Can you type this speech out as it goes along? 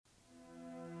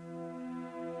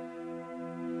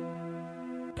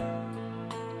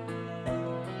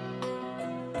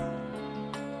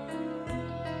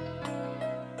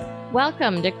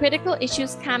Welcome to Critical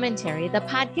Issues Commentary, the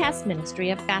podcast ministry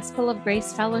of Gospel of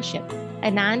Grace Fellowship, a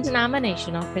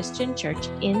non-denominational Christian church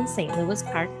in St. Louis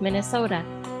Park, Minnesota.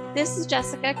 This is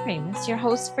Jessica Kramus, your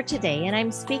host for today, and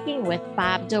I'm speaking with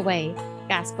Bob DeWay,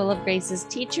 Gospel of Grace's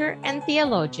teacher and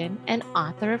theologian and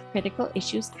author of Critical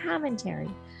Issues Commentary.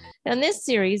 Now, in this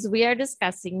series, we are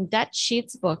discussing Dutch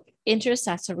Sheets' book,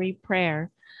 Intercessory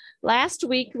Prayer. Last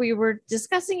week, we were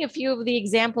discussing a few of the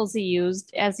examples he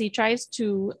used as he tries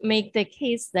to make the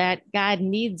case that God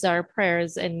needs our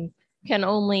prayers and can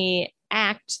only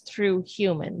act through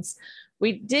humans.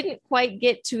 We didn't quite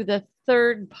get to the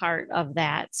third part of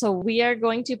that, so we are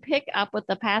going to pick up with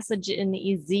the passage in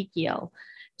Ezekiel.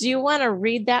 Do you want to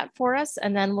read that for us,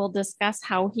 and then we'll discuss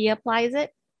how he applies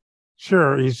it?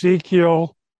 Sure.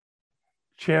 Ezekiel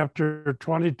chapter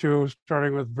 22,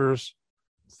 starting with verse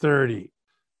 30.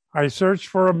 I searched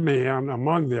for a man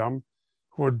among them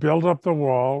who would build up the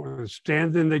wall and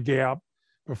stand in the gap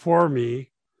before me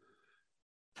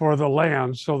for the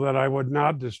land so that I would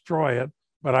not destroy it,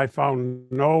 but I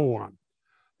found no one.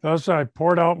 Thus I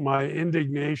poured out my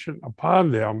indignation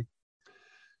upon them,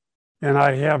 and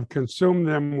I have consumed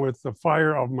them with the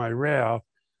fire of my wrath.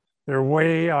 Their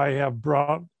way I have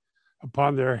brought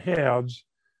upon their heads,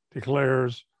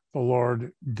 declares the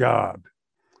Lord God.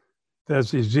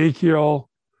 That's Ezekiel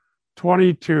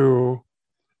 22,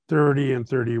 30, and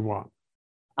 31.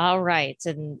 All right.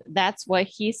 And that's what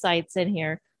he cites in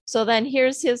here. So then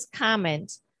here's his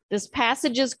comment. This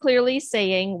passage is clearly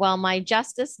saying, while my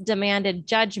justice demanded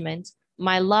judgment,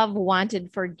 my love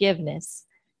wanted forgiveness.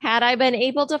 Had I been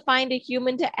able to find a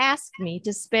human to ask me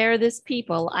to spare this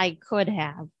people, I could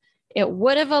have. It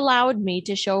would have allowed me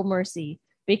to show mercy.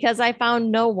 Because I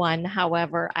found no one,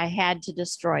 however, I had to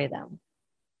destroy them.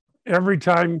 Every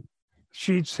time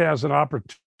Sheets has an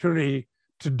opportunity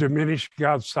to diminish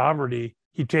God's sovereignty,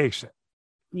 he takes it.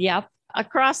 Yep,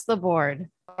 across the board.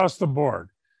 Across the board.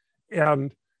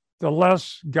 And the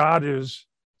less God is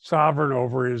sovereign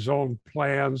over his own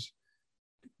plans,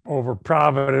 over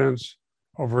providence,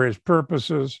 over his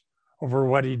purposes, over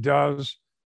what he does,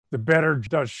 the better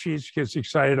Dutch Sheets gets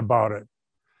excited about it.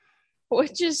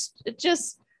 Which is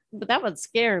just, that would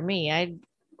scare me. I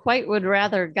quite would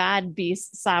rather God be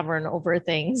sovereign over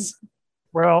things.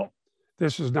 Well,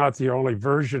 this is not the only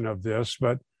version of this,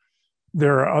 but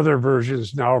there are other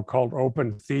versions now called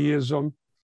open theism,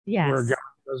 where God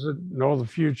doesn't know the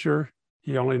future.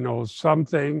 He only knows some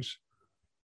things.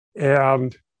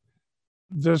 And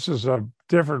this is a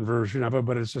different version of it,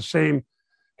 but it's the same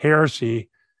heresy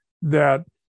that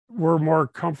we're more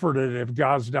comforted if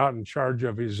God's not in charge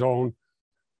of his own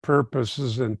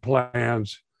purposes and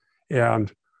plans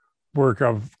and work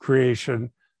of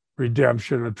creation,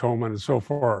 redemption, atonement, and so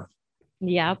forth.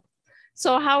 Yep.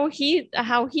 So how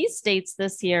he states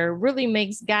this here really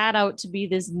makes God out to be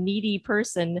this needy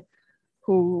person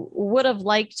who would have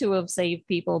liked to have saved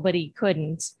people, but he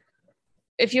couldn't.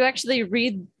 If you actually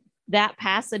read that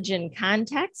passage in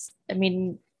context, I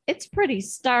mean, it's pretty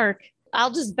stark.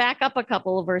 I'll just back up a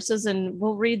couple of verses and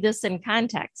we'll read this in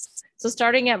context. So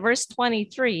starting at verse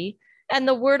 23, and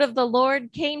the word of the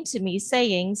Lord came to me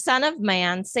saying, Son of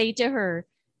man, say to her,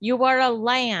 you are a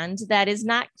land that is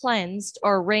not cleansed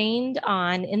or rained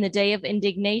on in the day of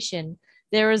indignation.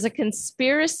 There is a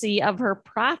conspiracy of her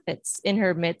prophets in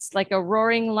her midst, like a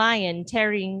roaring lion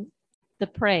tearing the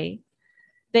prey.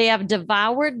 They have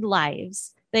devoured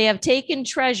lives. They have taken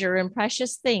treasure and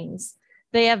precious things.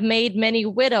 They have made many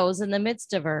widows in the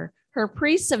midst of her. Her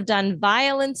priests have done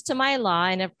violence to my law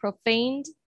and have profaned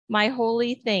my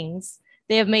holy things.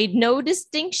 They have made no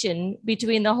distinction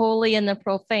between the holy and the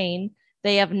profane.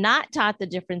 They have not taught the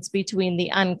difference between the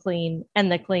unclean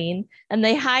and the clean, and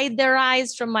they hide their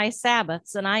eyes from my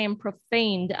Sabbaths, and I am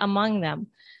profaned among them.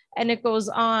 And it goes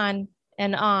on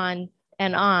and on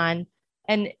and on.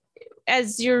 And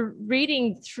as you're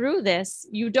reading through this,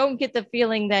 you don't get the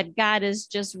feeling that God is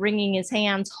just wringing his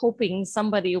hands, hoping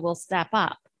somebody will step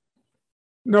up.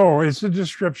 No, it's a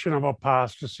description of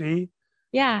apostasy.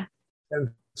 Yeah.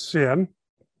 And sin.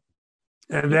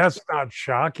 And that's not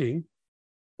shocking.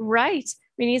 Right.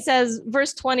 I mean, he says,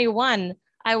 verse 21,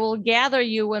 I will gather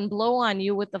you and blow on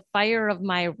you with the fire of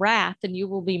my wrath, and you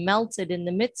will be melted in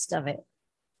the midst of it.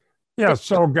 Yeah,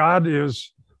 so God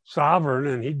is sovereign,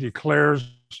 and he declares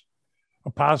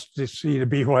apostasy to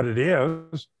be what it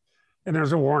is. And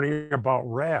there's a warning about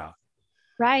wrath.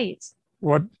 Right.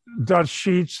 What Dutch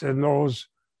Sheets and those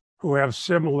who have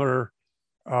similar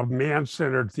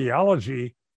man-centered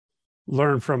theology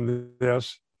learn from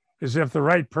this is if the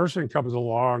right person comes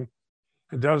along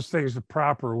and does things the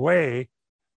proper way,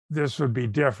 this would be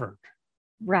different.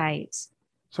 Right.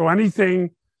 So anything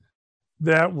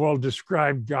that will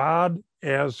describe God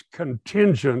as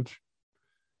contingent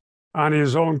on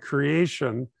his own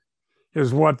creation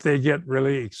is what they get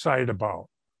really excited about.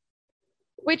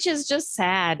 Which is just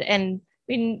sad. And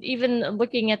I mean, even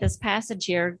looking at this passage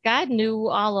here, God knew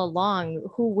all along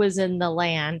who was in the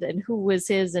land and who was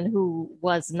his and who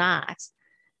was not.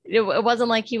 It wasn't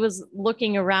like he was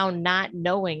looking around not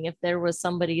knowing if there was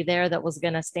somebody there that was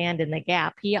going to stand in the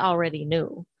gap. He already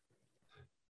knew.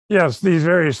 Yes, these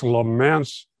various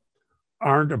laments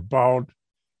aren't about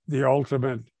the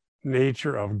ultimate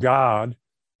nature of God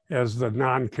as the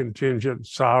non-contingent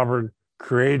sovereign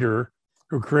creator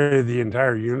who created the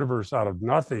entire universe out of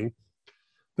nothing.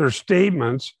 They're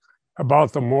statements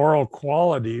about the moral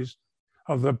qualities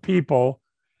of the people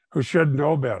who should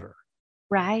know better.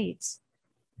 Right.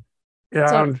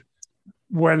 And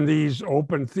when these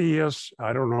open theists,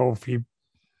 I don't know if he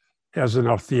has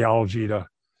enough theology to,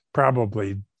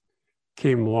 probably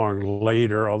came along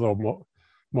later, although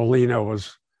Molina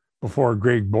was before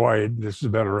Greg Boyd. This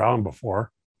has been around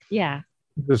before. Yeah.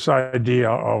 This idea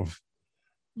of,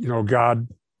 God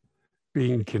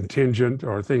being contingent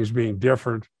or things being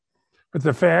different. But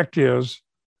the fact is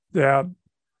that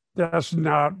that's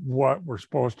not what we're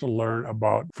supposed to learn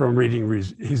about from reading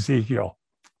Ezekiel.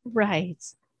 Right.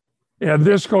 And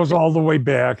this goes all the way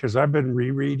back, as I've been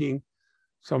rereading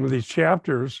some of these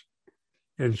chapters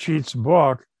in Sheets'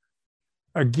 book.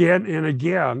 Again and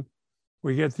again,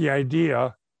 we get the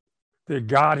idea that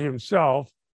God himself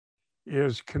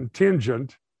is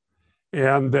contingent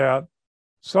and that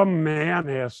some man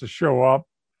has to show up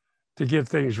to get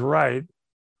things right.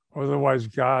 Otherwise,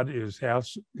 God is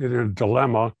in a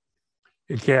dilemma.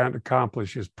 He can't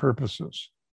accomplish his purposes.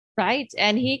 Right.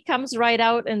 And he comes right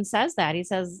out and says that. He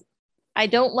says, I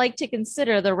don't like to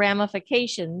consider the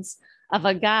ramifications of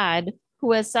a God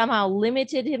who has somehow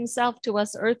limited himself to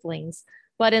us earthlings.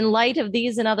 But in light of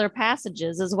these and other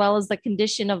passages, as well as the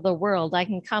condition of the world, I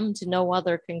can come to no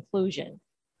other conclusion.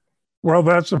 Well,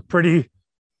 that's a pretty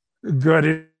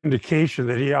good indication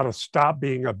that he ought to stop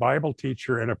being a Bible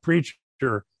teacher and a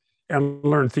preacher and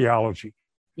learn theology.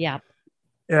 Yeah.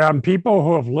 And people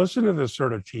who have listened to this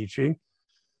sort of teaching,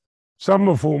 some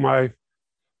of whom I've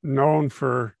known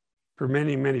for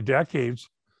many, many decades,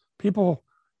 people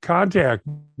contact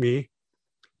me,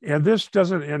 and this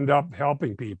doesn't end up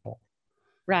helping people.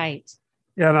 Right.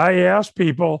 And I ask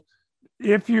people,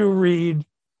 if you read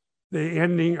the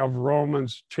ending of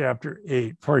Romans chapter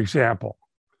 8, for example,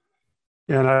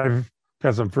 and I've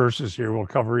got some verses here we'll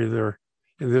cover either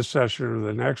in this session or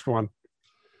the next one,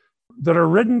 that are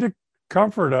written to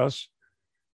comfort us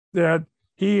that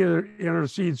he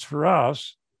intercedes for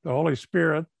us, the Holy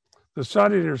Spirit, the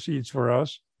Son intercedes for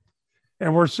us,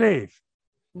 and we're safe.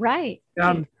 Right.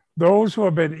 And those who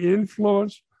have been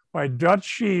influenced by Dutch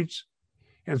Sheets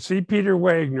and C. Peter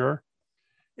Wagner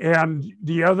and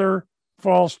the other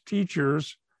false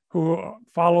teachers who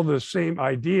follow the same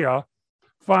idea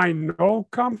find no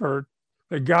comfort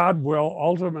that God will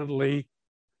ultimately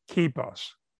keep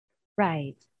us.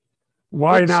 Right.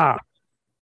 Why not?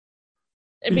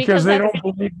 Because they don't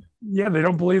believe, they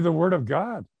don't believe the word of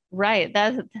God. Right.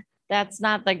 That's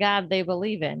not the God they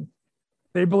believe in.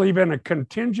 They believe in a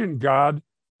contingent God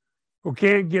who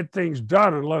can't get things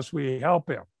done unless we help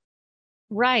him.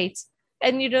 Right.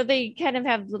 And, they kind of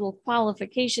have little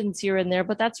qualifications here and there,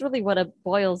 but that's really what it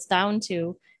boils down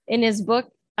to. In his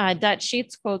book, Dutch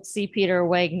Sheets quotes C. Peter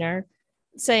Wagner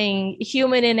saying,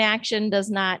 human inaction does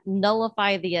not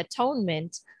nullify the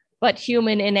atonement, but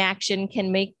human inaction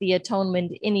can make the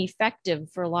atonement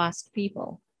ineffective for lost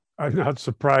people. I'm not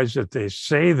surprised that they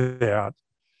say that.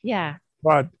 Yeah.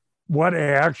 But what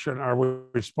action are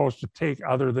we supposed to take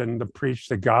other than to preach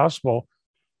the gospel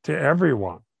to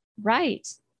everyone? Right.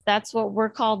 That's what we're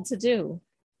called to do.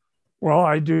 Well,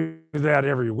 I do that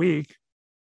every week,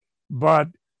 but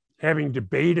having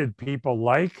debated people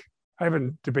I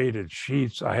haven't debated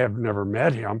Sheets. I have never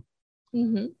met him.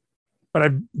 Mm-hmm. But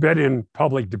I've been in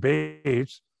public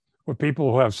debates with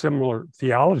people who have similar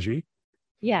theology.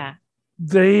 Yeah.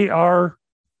 They are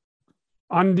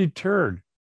undeterred.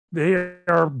 They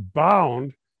are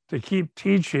bound to keep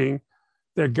teaching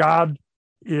that God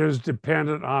is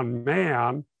dependent on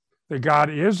man, that God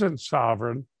isn't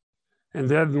sovereign, and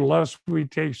that unless we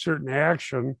take certain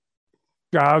action,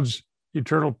 God's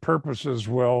eternal purposes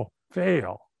will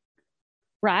fail.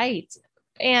 Right.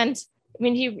 And I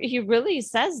mean, he really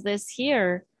says this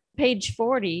here, page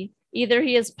 40. Either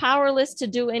he is powerless to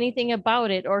do anything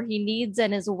about it, or he needs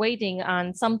and is waiting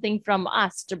on something from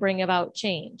us to bring about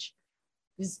change.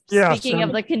 Speaking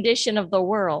of the condition of the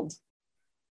world.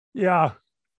 Yeah,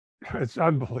 it's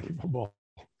unbelievable.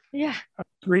 Yeah. I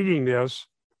was reading this,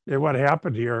 what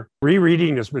happened here,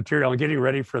 rereading this material and getting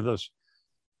ready for this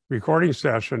recording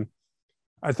session,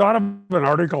 I thought of an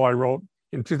article I wrote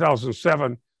in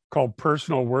 2007 called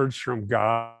Personal Words from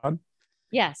God.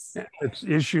 Yes. It's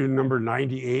issue number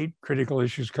 98, Critical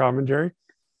Issues Commentary.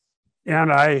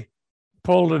 And I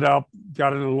pulled it up,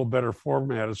 got it in a little better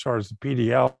format as far as the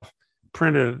PDF,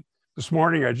 printed it. This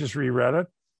morning, I just reread it.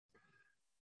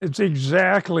 It's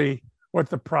exactly what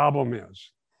the problem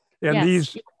is. And Yes.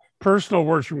 these personal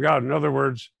words from God, in other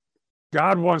words,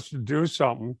 God wants to do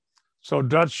something. So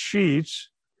Dutch Sheets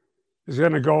is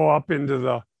going to go up into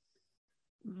the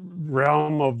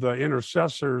realm of the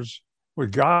intercessors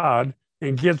with God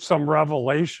and get some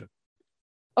revelation.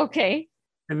 Okay.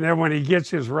 And then when he gets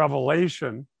his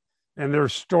revelation, and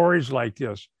there's stories like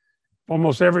this,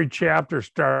 almost every chapter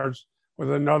starts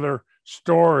with another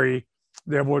story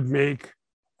that would make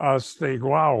us think,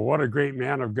 wow, what a great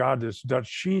man of God this Dutch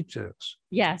Sheets is.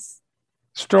 Yes.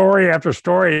 Story after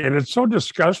story. And it's so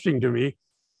disgusting to me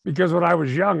because when I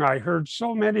was young, I heard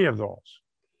so many of those.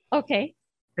 Okay.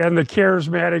 And the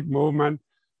charismatic movement,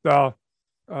 the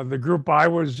group I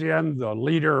was in, the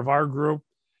leader of our group,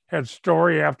 had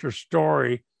story after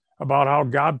story about how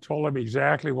God told him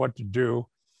exactly what to do,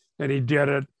 and he did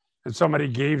it, and somebody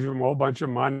gave him a whole bunch of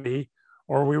money,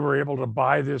 or we were able to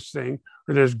buy this thing,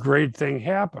 or this great thing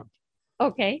happened.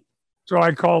 Okay. So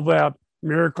I call that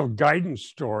miracle guidance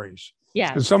stories.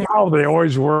 Yeah. And somehow they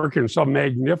always work in some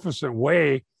magnificent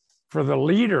way for the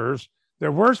leaders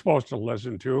that we're supposed to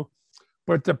listen to,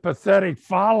 but the pathetic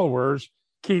followers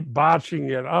keep botching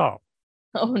it up.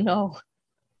 Oh, no.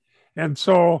 And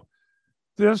so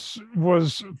this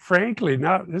was frankly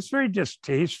it's very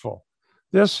distasteful.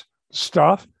 This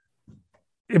stuff,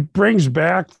 it brings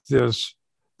back the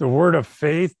word of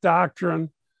faith doctrine,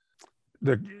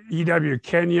 the E.W.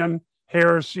 Kenyon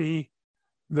heresy,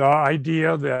 the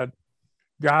idea that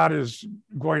God is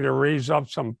going to raise up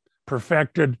some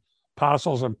perfected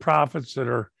apostles and prophets that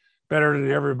are better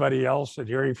than everybody else at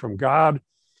hearing from God.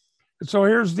 And so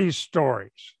here's these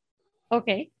stories.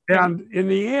 Okay. And in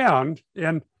the end,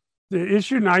 in the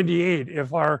issue 98,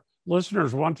 if our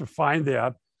listeners want to find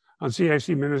that on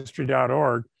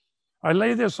cicministry.org, I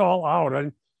lay this all out.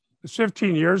 And it's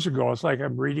 15 years ago. It's like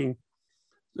I'm reading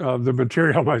the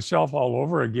material myself all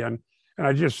over again. And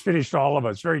I just finished all of it.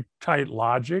 It's very tight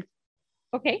logic.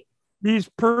 Okay. These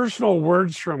personal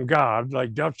words from God,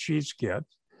 like Dutch Sheets get.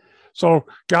 So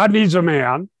God needs a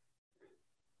man.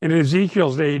 In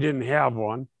Ezekiel's day, he didn't have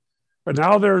one. But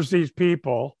now there's these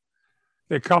people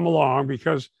that come along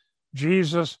because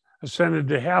Jesus ascended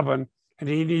to heaven and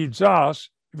he needs us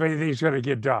if anything's going to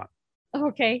get done.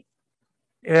 Okay.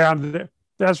 And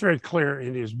that's very clear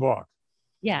in his book.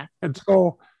 Yeah. And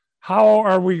so how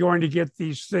are we going to get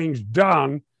these things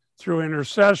done through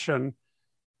intercession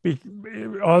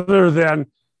other than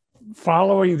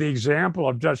following the example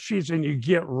of Dutch Sheets, and you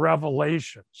get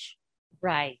revelations?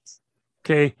 Right.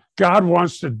 Okay. God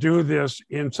wants to do this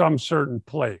in some certain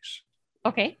place.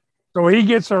 Okay. So he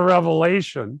gets a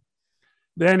revelation,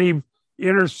 then he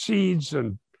intercedes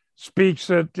and speaks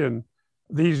it, and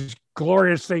these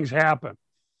glorious things happen.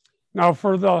 Now,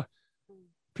 for the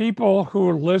people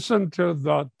who listen to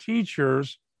the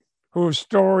teachers whose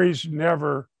stories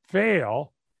never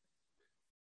fail,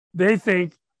 they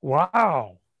think,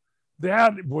 wow,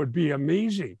 that would be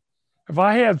amazing. If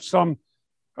I had some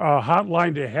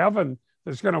hotline to heaven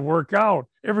that's going to work out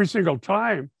every single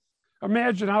time,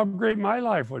 imagine how great my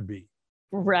life would be.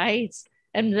 Right.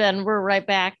 And then we're right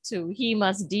back to he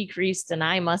must decrease and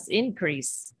I must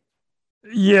increase.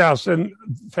 Yes. And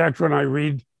in fact, when I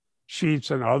read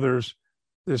Sheets and others,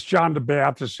 this John the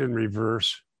Baptist in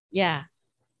reverse. Yeah.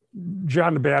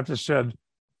 John the Baptist said,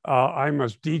 I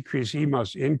must decrease, he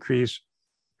must increase.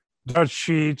 Dutch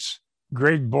Sheets,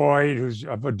 Greg Boyd, who's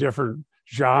of a different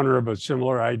genre, but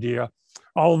similar idea.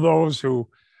 All those who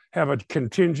have a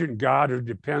contingent God who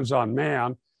depends on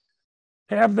man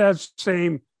have that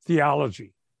same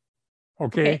theology.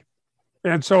 Okay?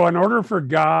 And so in order for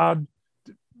God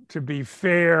to be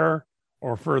fair,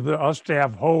 or for us to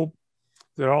have hope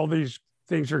that all these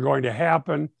things are going to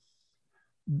happen,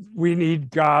 we need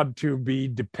God to be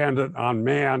dependent on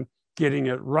man getting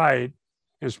it right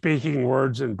and speaking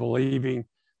words and believing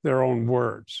their own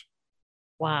words.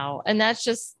 Wow. And that's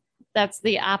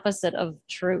the opposite of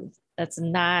truth. That's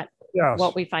not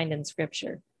what we find in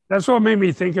scripture. That's what made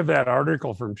me think of that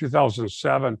article from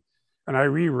 2007. And I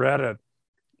reread it.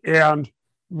 And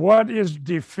what is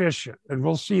deficient? And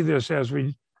we'll see this as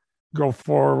we go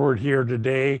forward here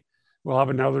today. We'll have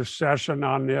another session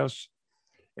on this.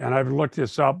 And I've looked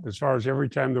this up as far as every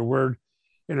time the word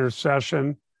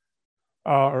intercession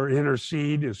or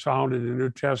intercede is found in the New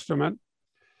Testament,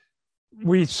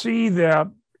 we see that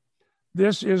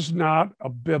this is not a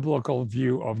biblical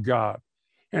view of God.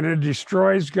 And it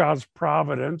destroys God's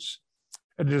providence.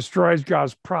 It destroys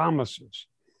God's promises,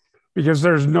 because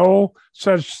there's no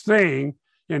such thing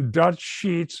in Dutch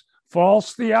Sheets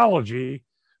false theology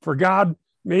for God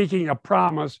making a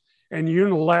promise and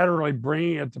unilaterally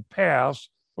bringing it to pass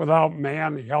without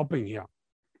man helping him.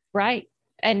 Right.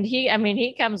 And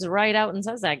he comes right out and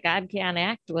says that God can't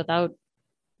act without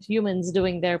humans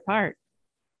doing their part.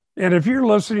 And if you're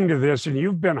listening to this and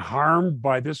you've been harmed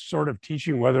by this sort of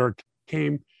teaching, whether it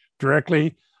came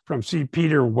directly from C.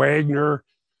 Peter Wagner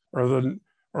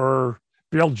or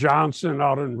Bill Johnson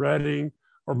out in Reading,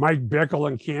 or Mike Bickle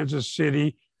in Kansas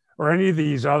City, or any of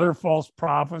these other false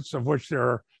prophets, of which there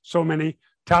are so many,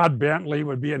 Todd Bentley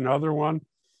would be another one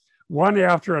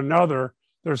after another,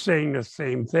 they're saying the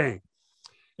same thing.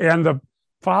 And the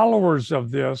followers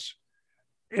of this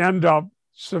end up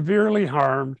severely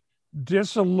harmed,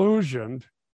 disillusioned,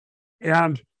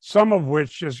 and some of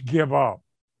which just give up.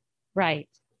 Right.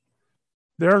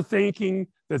 They're thinking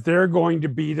that they're going to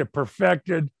be the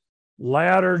perfected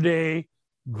latter-day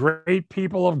great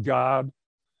people of God,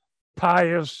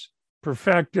 pious,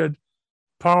 perfected,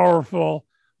 powerful,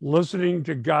 listening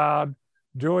to God,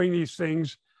 doing these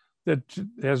things that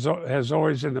has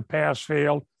always in the past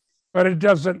failed, but it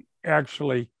doesn't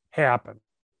actually happen.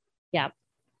 Yeah.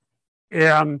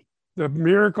 And the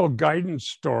miracle guidance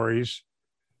stories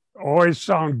always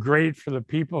sound great for the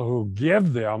people who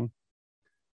give them,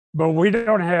 but we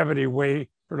don't have any way,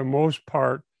 for the most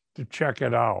part, to check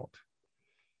it out.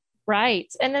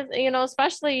 Right. And,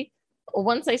 especially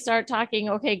once they start talking,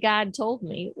 okay, God told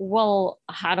me, well,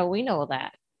 how do we know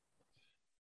that?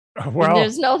 Well,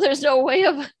 there's no way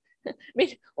of,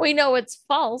 we know it's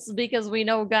false because we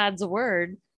know God's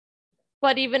word.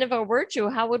 But even if it were true,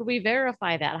 how would we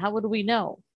verify that? How would we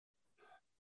know?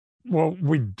 Well,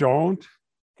 we don't.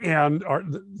 And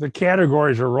the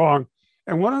categories are wrong.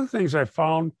 And one of the things I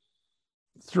found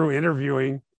through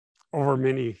interviewing over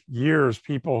many years,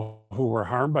 people who were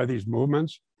harmed by these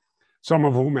movements, some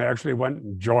of whom actually went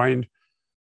and joined,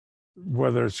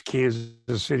 whether it's Kansas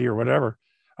City or whatever.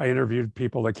 I interviewed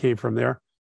people that came from there.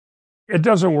 It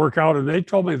doesn't work out. And they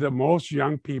told me that most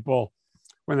young people,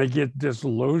 when they get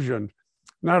disillusioned,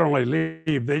 not only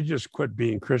leave, they just quit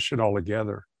being Christian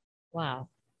altogether. Wow.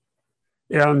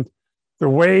 And the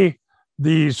way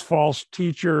these false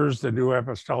teachers, the New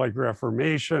Apostolic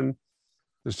Reformation,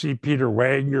 the C. Peter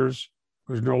Wagners,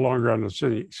 who's no longer on the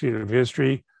scene of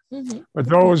history, but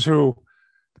those who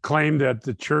claim that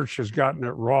the church has gotten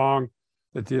it wrong,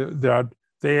 that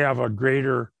they have a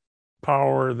greater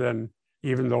power than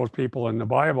even those people in the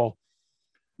Bible,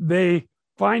 they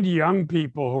find young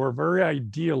people who are very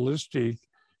idealistic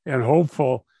and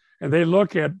hopeful, and they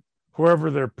look at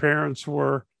whoever their parents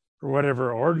were or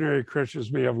whatever ordinary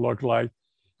Christians may have looked like,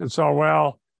 and so,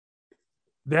 well,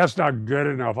 that's not good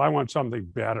enough. I want something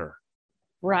better.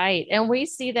 Right. And we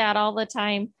see that all the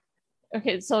time.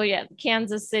 Okay, so yeah,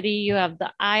 Kansas City, you have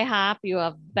the IHOP, you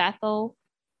have Bethel.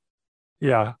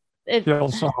 Yeah.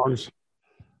 Hillsongs.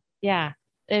 Yeah.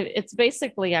 It's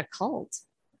basically a cult.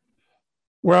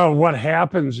 Well, what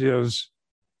happens is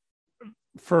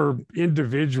for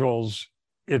individuals,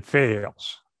 it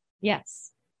fails.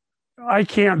 Yes. I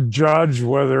can't judge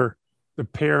whether the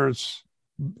parents'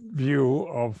 view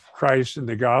of Christ and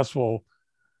the gospel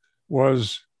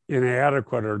was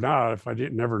inadequate or not if I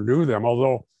never knew them.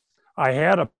 Although I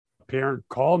had a parent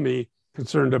call me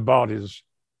concerned about his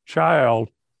child,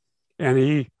 and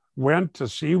he went to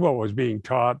see what was being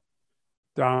taught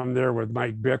down there with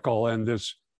Mike Bickle and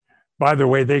this, by the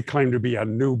way, they claim to be a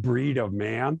new breed of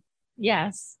man.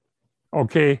 Yes.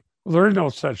 Okay. Well, there's no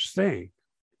such thing.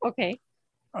 Okay.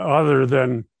 Other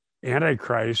than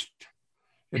Antichrist,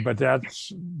 but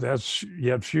that's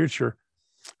yet future.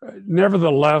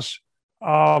 Nevertheless,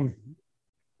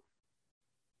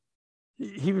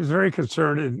 he was very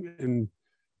concerned and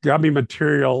got me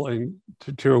material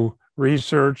to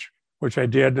research, which I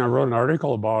did, and I wrote an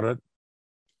article about it.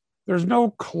 There's no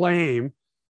claim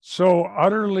so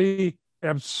utterly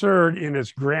absurd in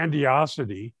its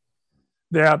grandiosity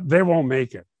that they won't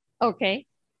make it. Okay.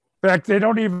 In fact, they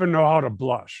don't even know how to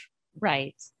blush.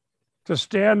 Right. To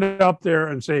stand up there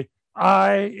and say,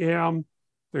 I am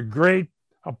the great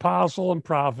apostle and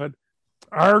prophet,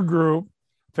 our group.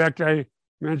 In fact, I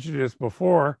mentioned this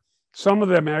before. Some of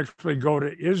them actually go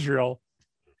to Israel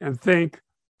and think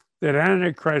that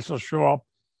Antichrist will show up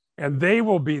and they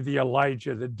will be the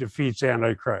Elijah that defeats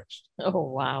Antichrist. Oh,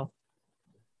 wow.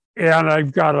 And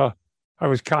I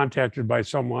was contacted by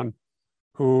someone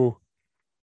who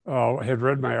had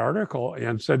read my article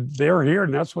and said they're here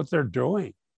and that's what they're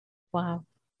doing. Wow.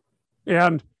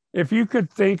 And if you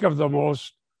could think of the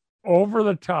most over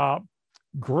the top,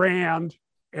 grand,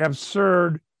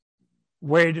 absurd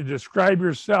way to describe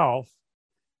yourself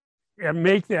and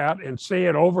make that and say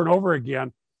it over and over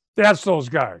again, that's those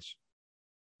guys.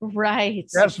 Right.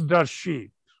 That's the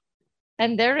sheep.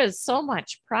 And there is so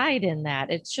much pride in that.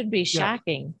 It should be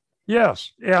shocking.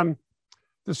 Yes. And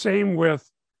the same with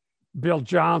Bill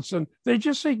Johnson. They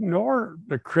just ignore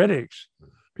the critics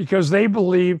because they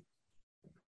believe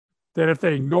that if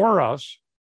they ignore us,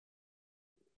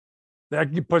 that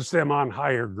puts them on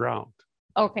higher ground.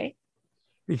 Okay.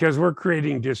 Because we're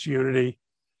creating disunity.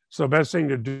 So the best thing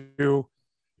to do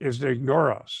is to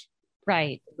ignore us.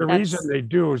 Right. The reason they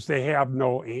do is they have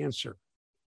no answer.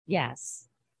 Yes.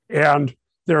 And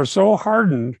they're so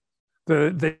hardened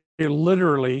that they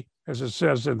literally, as it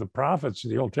says in the prophets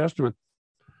in the Old Testament,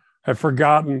 have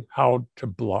forgotten how to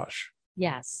blush.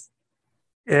 Yes.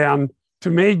 And to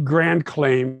make grand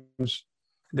claims,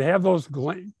 to have those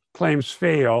claims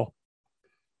fail,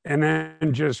 and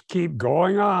then just keep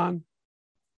going on.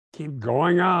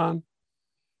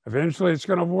 Eventually it's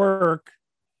going to work.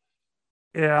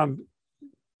 And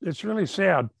it's really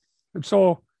sad. And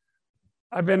so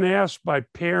I've been asked by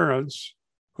parents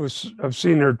who have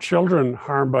seen their children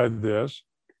harmed by this,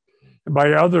 and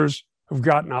by others who've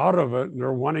gotten out of it, and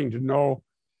they're wanting to know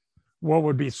what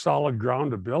would be solid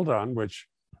ground to build on, which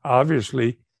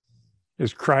obviously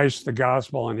is Christ, the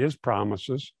gospel, and his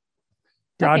promises.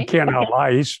 God cannot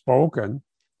lie, he's spoken.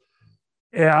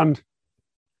 And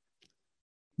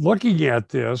looking at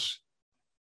this,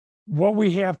 what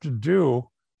we have to do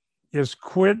is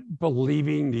quit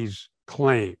believing these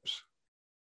claims.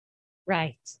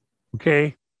 Right.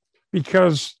 Okay?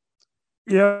 Because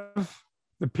if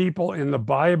the people in the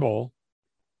Bible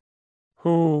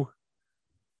who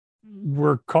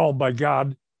were called by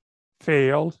God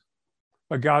failed,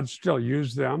 but God still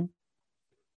used them,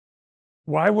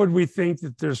 why would we think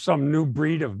that there's some new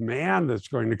breed of man that's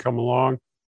going to come along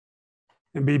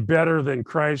and be better than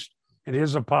Christ and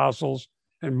his apostles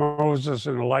and Moses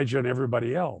and Elijah and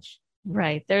everybody else?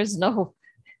 Right. There's no,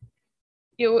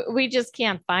 we just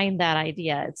can't find that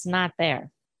idea. It's not there.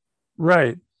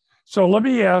 Right. So let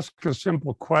me ask a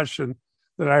simple question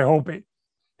that I hope it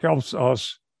helps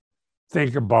us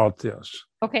think about this.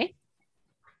 Okay.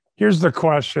 Here's the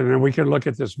question, and we can look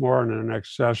at this more in the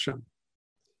next session.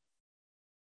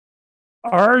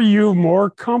 Are you more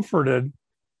comforted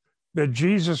that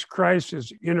Jesus Christ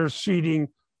is interceding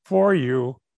for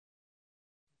you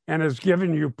and has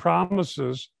given you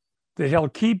promises that he'll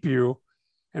keep you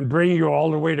and bring you all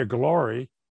the way to glory?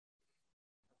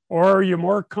 Or are you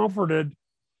more comforted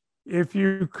if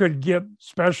you could get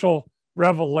special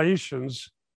revelations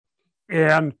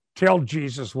and tell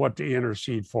Jesus what to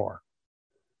intercede for?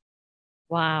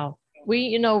 Wow.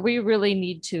 We really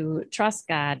need to trust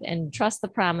God and trust the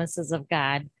promises of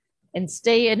God and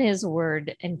stay in his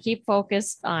word and keep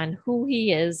focused on who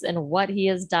he is and what he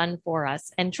has done for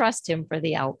us and trust him for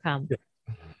the outcome.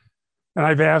 And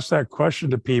I've asked that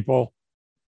question to people,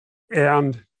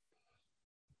 and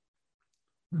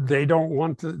they don't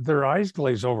want their eyes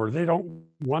glaze over. They don't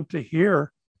want to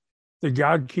hear that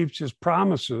God keeps his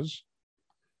promises,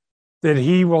 that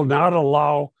he will not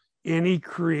allow any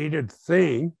created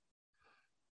thing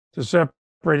to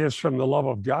separate us from the love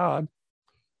of God,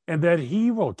 and that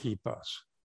he will keep us.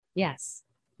 Yes.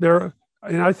 And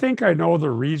I think I know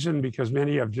the reason, because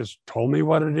many have just told me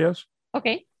what it is.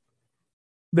 Okay.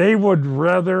 They would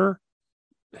rather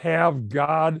have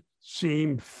God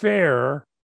seem fair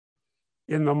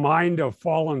in the mind of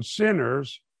fallen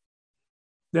sinners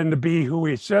than to be who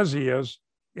he says he is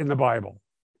in the Bible.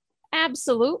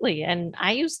 Absolutely. And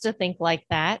I used to think like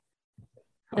that.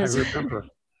 I remember.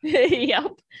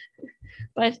 Yep.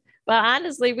 But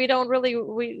honestly, we don't really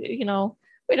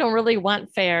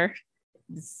want fair.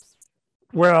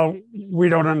 Well, we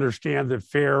don't understand that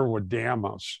fair would damn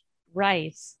us.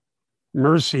 Right.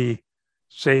 Mercy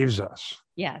saves us.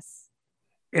 Yes.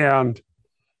 And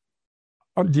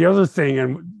the other thing,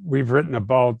 and we've written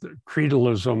about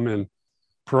creedalism and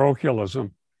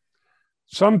parochialism,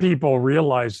 some people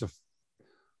realize the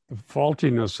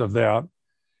faultiness of that,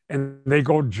 and they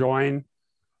go join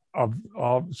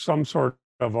some sort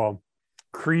of a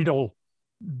creedal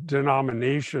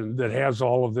denomination that has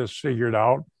all of this figured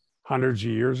out hundreds of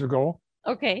years ago.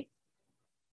 Okay.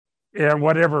 And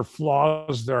whatever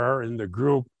flaws there are in the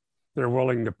group, they're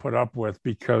willing to put up with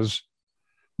because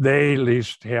they at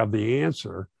least have the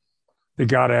answer that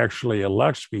God actually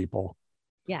elects people.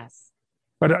 Yes.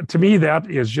 But to me, that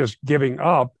is just giving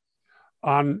up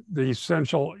on the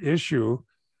essential issue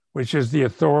which is the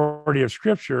authority of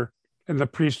Scripture and the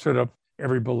priesthood of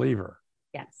every believer.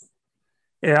 Yes.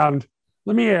 And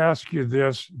let me ask you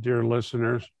this, dear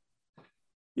listeners.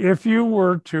 If you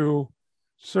were to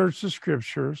search the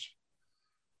Scriptures,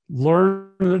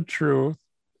 learn the truth,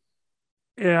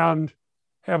 and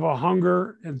have a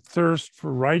hunger and thirst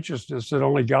for righteousness that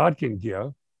only God can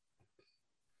give,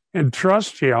 and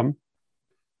trust Him,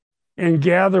 and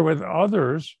gather with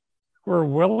others who are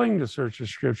willing to search the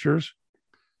Scriptures,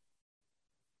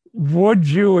 would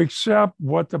you accept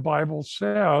what the Bible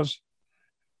says?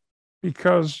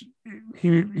 Because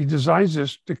he designs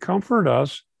this to comfort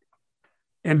us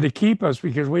and to keep us,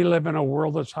 because we live in a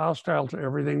world that's hostile to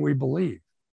everything we believe.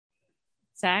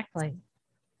 Exactly.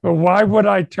 But why would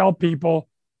I tell people,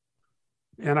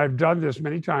 and I've done this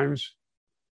many times,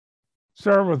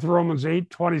 start with Romans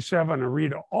 8:27 and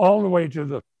read all the way to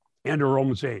the end of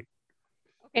Romans 8.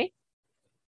 Okay.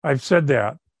 I've said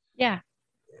that. Yeah.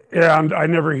 And I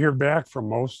never hear back from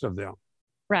most of them.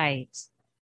 Right.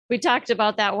 We talked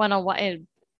about that one a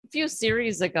few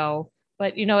series ago,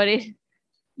 but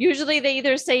usually they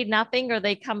either say nothing or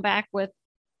they come back with,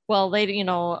 well,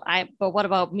 but what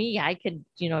about me? I could,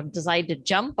 decide to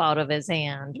jump out of his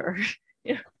hand or,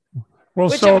 well,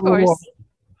 which so of course,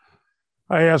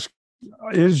 I ask,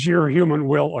 is your human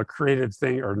will a created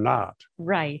thing or not?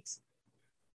 Right.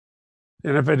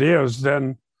 And if it is,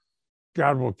 then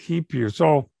God will keep you.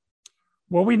 So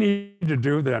what we need to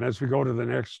do then, as we go to the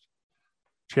next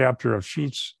chapter of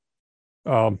Sheets'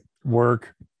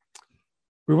 work,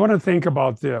 we want to think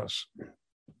about this.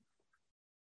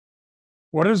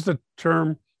 What does the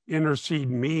term intercede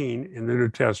mean in the New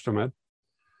Testament?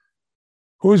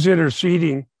 Who's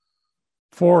interceding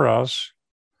for us?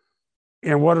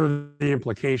 And what are the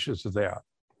implications of that?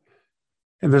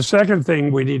 And the second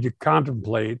thing we need to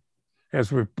contemplate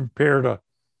as we prepare to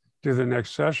do the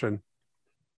next session,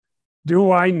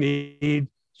 do I need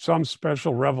some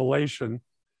special revelation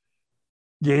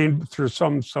gained through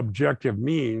some subjective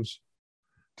means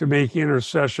to make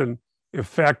intercession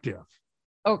effective?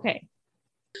 Okay.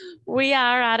 We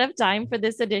are out of time for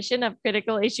this edition of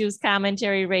Critical Issues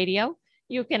Commentary Radio.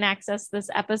 You can access this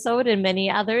episode and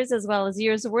many others, as well as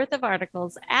years worth of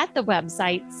articles at the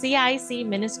website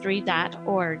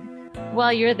cicministry.org.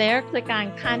 While you're there, click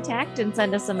on Contact and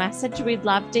send us a message. We'd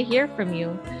love to hear from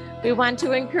you. We want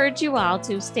to encourage you all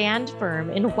to stand firm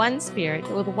in one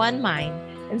spirit with one mind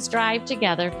and strive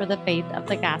together for the faith of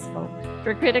the gospel.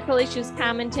 For Critical Issues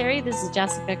Commentary, this is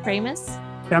Jessica Kramus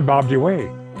and Bob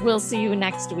DeWay. We'll see you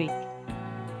next week.